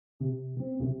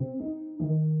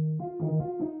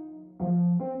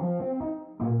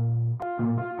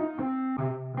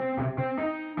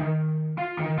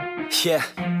Yeah,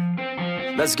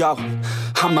 let's go.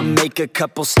 I'ma make a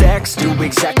couple stacks, do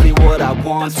exactly what I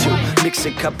want to. Mix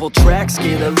a couple tracks,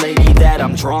 get a lady that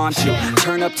I'm drawn to.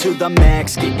 Turn up to the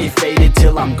max, get me faded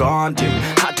till I'm gone, dude.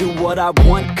 I do what I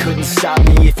want, couldn't stop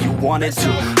me if you wanted to.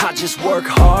 I just work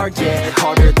hard, yeah,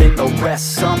 harder than the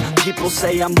rest. Some people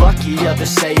say I'm lucky,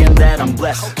 others saying that I'm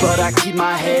blessed. But I keep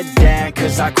my head down,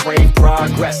 cause I crave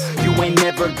progress. You ain't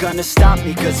never gonna stop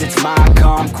me, cause it's my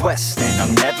conquest. And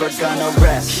I'm never gonna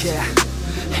rest, yeah.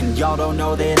 And y'all don't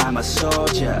know that I'm a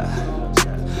soldier.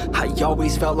 I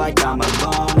always felt like I'm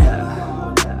alone,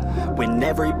 yeah. When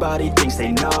everybody thinks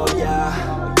they know,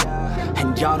 yeah.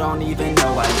 And y'all don't even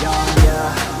know I own,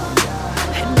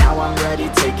 yeah. And now I'm ready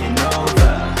taking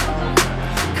over,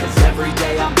 cause every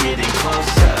day I'm getting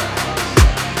closer.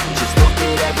 Just look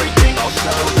at everything I'll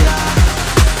show ya.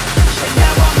 And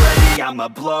now I'm ready, I'ma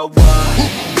blow up.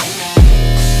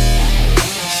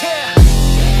 Yeah.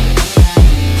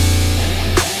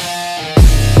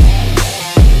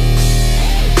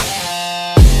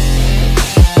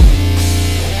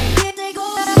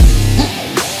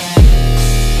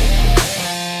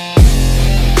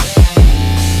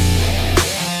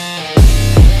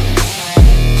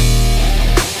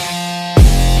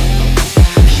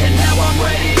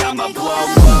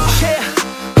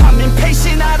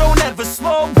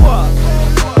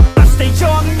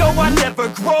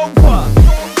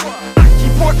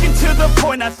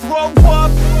 I throw up,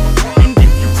 and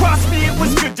if you cross me, it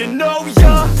was good to know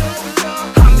ya.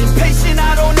 I'm impatient,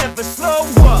 I don't ever slow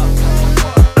up.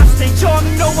 I stay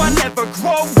young, no, I never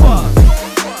grow up.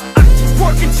 I keep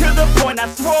working to the point I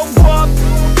throw up,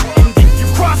 and if you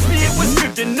cross me, it was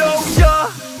good to know ya.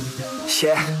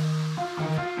 Yeah,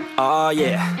 oh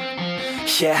yeah,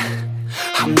 yeah.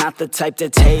 I'm not the type to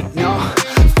take no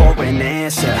for an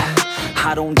answer.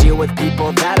 I don't deal with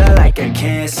people that are like a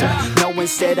cancer. No,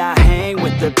 instead I hang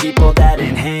with the people that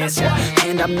enhance ya.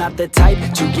 And I'm not the type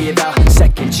to give out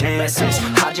second chances.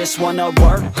 I just wanna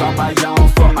work on my own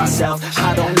for myself.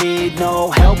 I don't need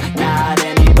no help, not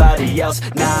anybody else.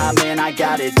 Nah, man, I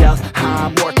got it dealt.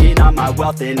 I'm working on my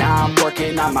wealth and I'm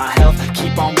working on my health.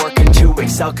 Keep on working to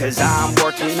excel, cause I'm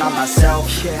working on myself.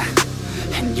 Yeah,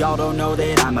 and y'all don't know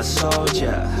that I'm a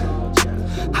soldier.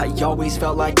 I always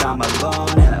felt like I'm alone,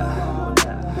 yeah.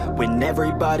 When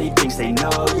everybody thinks they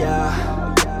know, yeah.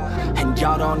 And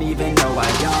y'all don't even know I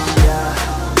own,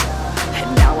 yeah.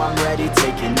 And now I'm ready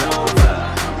taking over,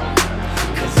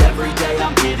 cause every day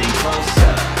I'm getting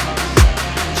closer.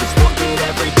 Just look at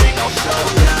everything I'll show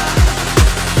ya.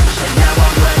 And now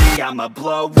I'm ready, I'ma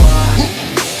blow up.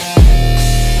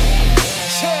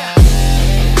 Yeah.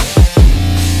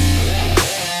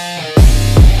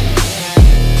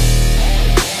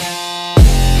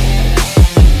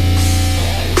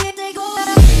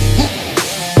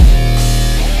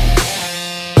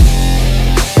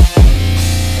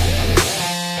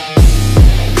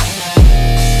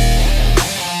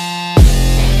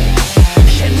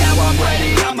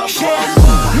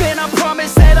 Man, I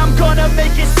promise that I'm gonna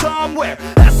make it somewhere.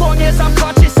 As long as I'm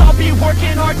conscious, I'll be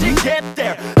working hard to get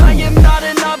there. I am not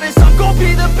a novice, I'm gonna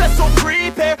be the best, so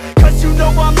prepare. Cause you know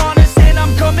I'm honest and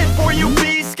I'm coming for you,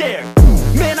 be scared.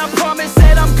 Man, I promise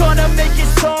that I'm gonna make it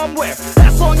somewhere.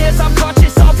 As long as I'm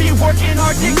conscious, I'll be working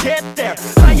hard to get there.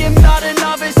 I am not a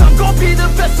novice, I'm gonna be the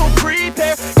best, so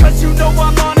prepare. Cause you know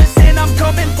I'm honest and I'm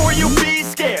coming for you, be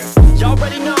scared. Y'all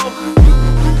already know.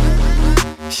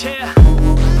 Yeah,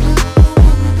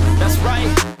 that's right.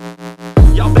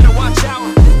 Y'all better watch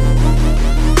out.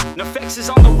 NEFFEX is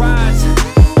on the rise.